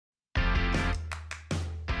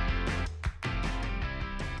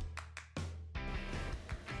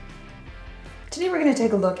Today we're going to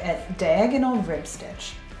take a look at diagonal rib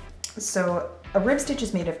stitch. So a rib stitch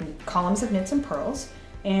is made of columns of knits and purls,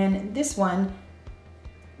 and this one,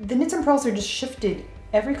 the knits and purls are just shifted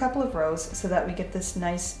every couple of rows so that we get this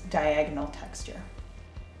nice diagonal texture.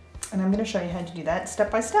 And I'm going to show you how to do that step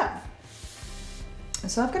by step.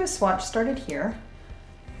 So I've got a swatch started here,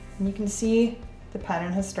 and you can see the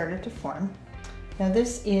pattern has started to form. Now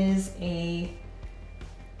this is a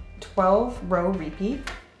 12 row repeat.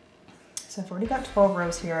 So I've already got 12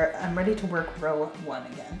 rows here. I'm ready to work row 1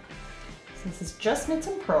 again. So this is just knits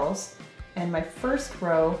and purls, and my first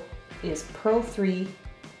row is purl 3,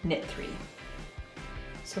 knit 3.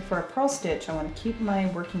 So for a purl stitch, I want to keep my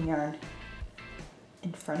working yarn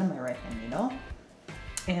in front of my right hand needle,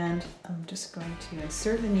 and I'm just going to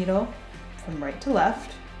insert the needle from right to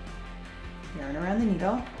left, yarn around the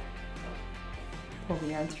needle, pull the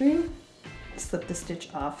yarn through, slip the stitch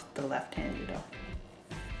off the left hand needle.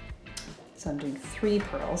 So I'm doing 3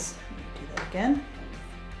 purls. Do that again.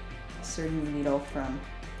 Inserting the needle from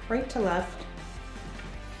right to left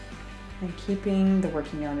and keeping the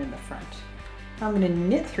working yarn in the front. Now I'm going to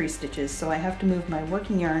knit 3 stitches, so I have to move my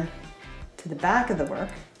working yarn to the back of the work.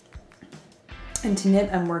 And to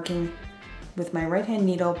knit, I'm working with my right hand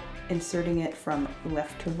needle, inserting it from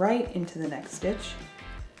left to right into the next stitch,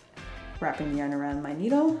 wrapping the yarn around my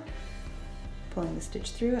needle, pulling the stitch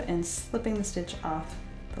through and slipping the stitch off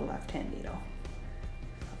the left hand needle.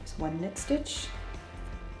 That's 1 knit stitch,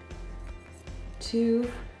 2,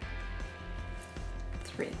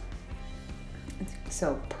 3.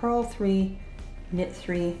 So purl 3, knit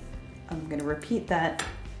 3. I'm going to repeat that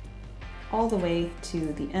all the way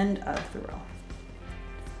to the end of the row.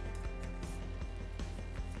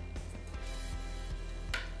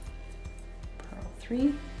 Purl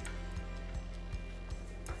 3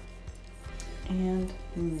 and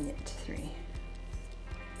knit 3.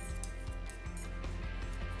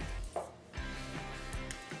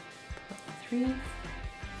 3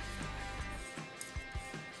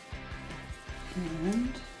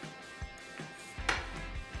 and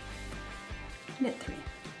knit 3.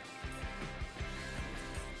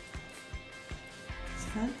 So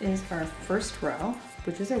that is our first row,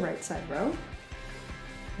 which is a right side row.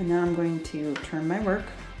 And now I'm going to turn my work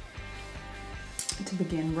to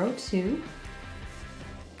begin row 2.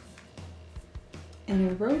 And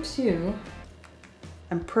in row 2,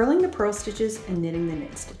 I'm purling the purl stitches and knitting the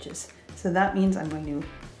knit stitches. So that means I'm going to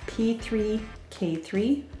P3,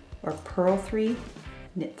 K3, or purl 3,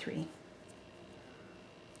 knit 3.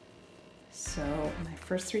 So my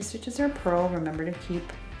first 3 stitches are purl. Remember to keep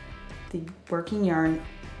the working yarn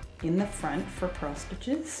in the front for purl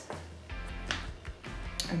stitches.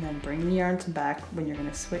 And then bring the yarn to back when you're going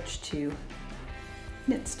to switch to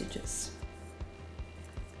knit stitches.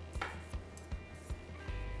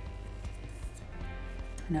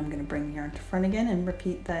 And I'm going to bring the yarn to front again and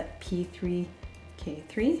repeat that P3,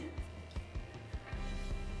 K3,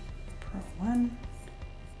 purl 1,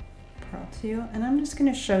 purl 2, and I'm just going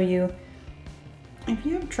to show you, if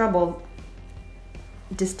you have trouble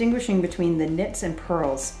distinguishing between the knits and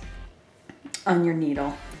purls on your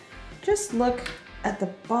needle, just look at the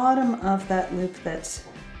bottom of that loop that's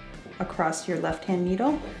across your left hand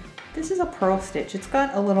needle. This is a purl stitch. It's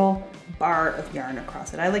got a little bar of yarn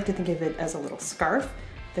across it. I like to think of it as a little scarf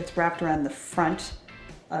that's wrapped around the front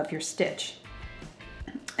of your stitch.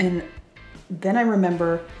 And then I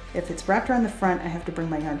remember, if it's wrapped around the front, I have to bring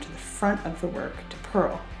my yarn to the front of the work to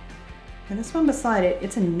purl. And this one beside it,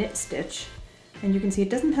 it's a knit stitch, and you can see it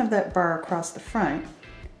doesn't have that bar across the front.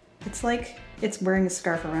 It's like it's wearing a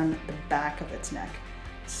scarf around the back of its neck.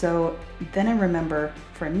 So then I remember,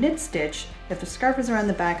 for a knit stitch, if the scarf is around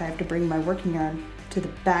the back, I have to bring my working yarn to the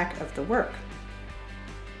back of the work.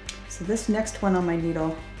 So this next one on my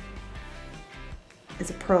needle is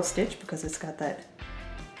a purl stitch because it's got that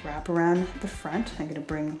wrap around the front. I'm going to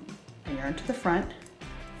bring my yarn to the front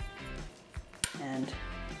and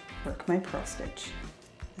work my purl stitch.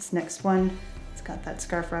 This next one, it's got that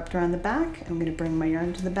scarf wrapped around the back. I'm going to bring my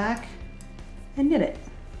yarn to the back and knit it.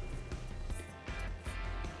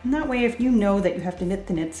 And that way, if you know that you have to knit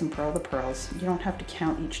the knits and purl the purls, you don't have to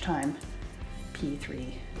count each time.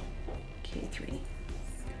 P3, K3.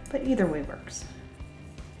 But either way works.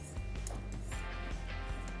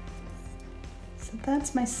 So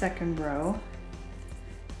that's my second row.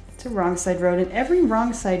 It's a wrong side row. In every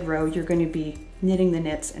wrong side row, you're going to be knitting the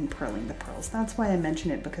knits and purling the purls. That's why I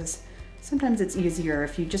mention it, because sometimes it's easier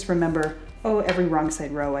if you just remember, oh, every wrong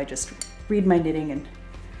side row, I just read my knitting and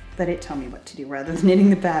let it tell me what to do rather than knitting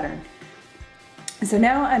the pattern. So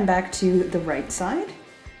now I'm back to the right side,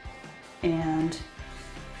 and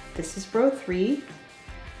this is row 3.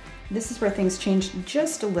 this is where things change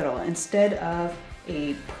just a little. Instead of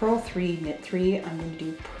a purl 3, knit 3, I'm going to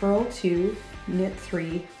do purl 2, knit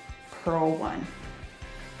 3, purl 1.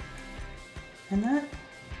 And that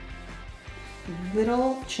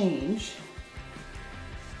little change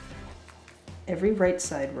every right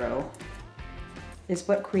side row is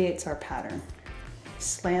what creates our pattern.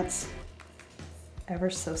 Slants ever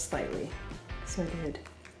so slightly. So I did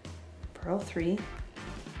purl 3,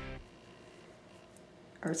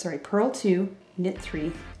 or sorry, purl 2, knit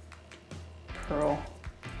 3, purl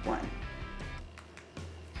 1.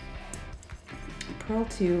 Purl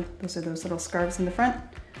 2, those are those little scarves in the front,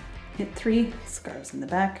 knit 3, scarves in the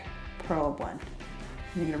back, purl 1.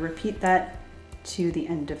 You're going to repeat that to the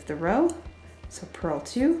end of the row. So purl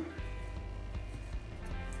 2,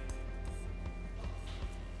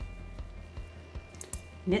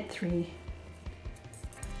 knit 3,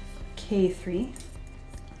 K3,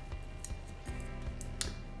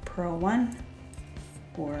 purl 1,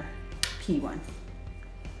 or P1.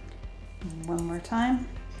 And one more time.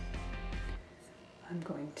 I'm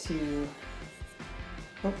going to,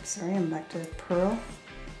 oops, sorry, I'm back to purl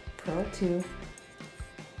 2,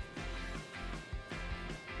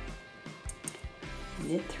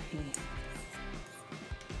 knit 3,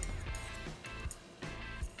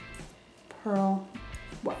 purl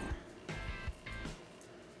 1.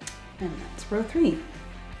 And that's row 3.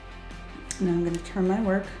 Now I'm going to turn my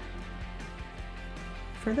work.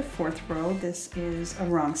 For the 4th row, this is a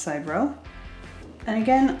wrong side row. And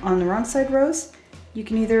again, on the wrong side rows, you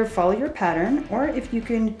can either follow your pattern, or if you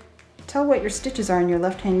can tell what your stitches are in your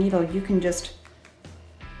left-hand needle, you can just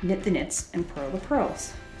knit the knits and purl the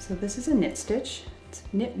purls. So this is a knit stitch. It's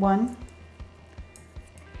knit 1,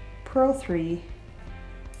 purl 3,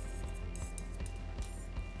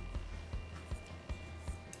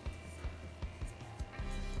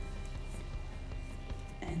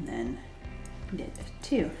 and then knit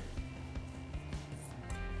 2.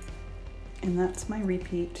 And that's my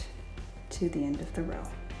repeat to the end of the row.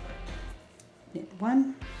 Knit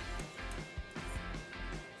 1,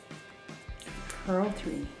 purl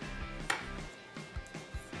 3,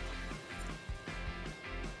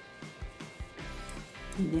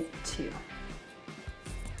 knit 2.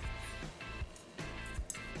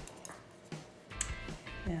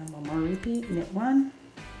 And one more repeat, knit 1,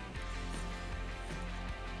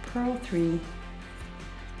 purl 3,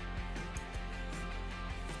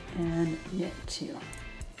 and knit 2.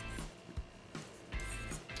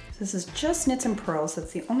 This is just knits and purls.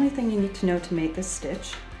 That's the only thing you need to know to make this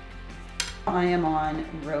stitch. I am on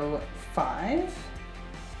row 5,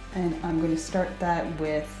 and I'm going to start that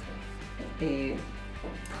with a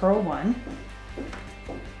purl 1,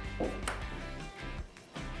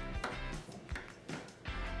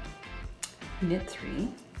 knit 3,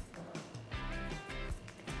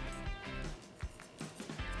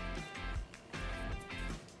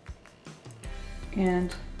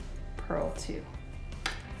 and purl 2.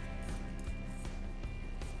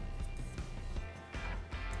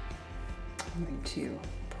 I'm going to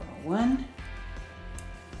purl 1,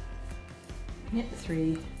 knit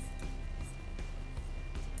 3,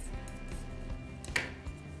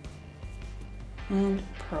 and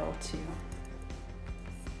purl 2.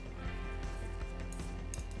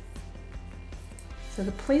 So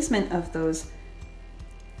the placement of those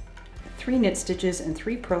 3 knit stitches and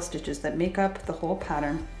 3 purl stitches that make up the whole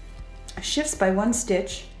pattern shifts by 1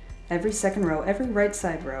 stitch every second row, every right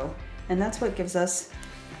side row, and that's what gives us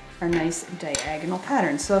our nice diagonal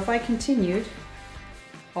pattern. So if I continued,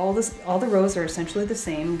 all the rows are essentially the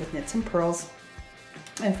same with knits and purls.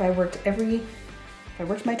 And if I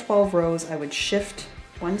worked my 12 rows, I would shift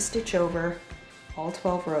 1 stitch over all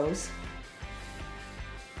 12 rows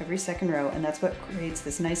every second row, and that's what creates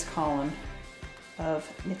this nice column of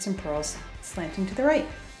knits and purls slanting to the right.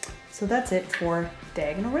 So that's it for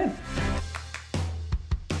diagonal rib.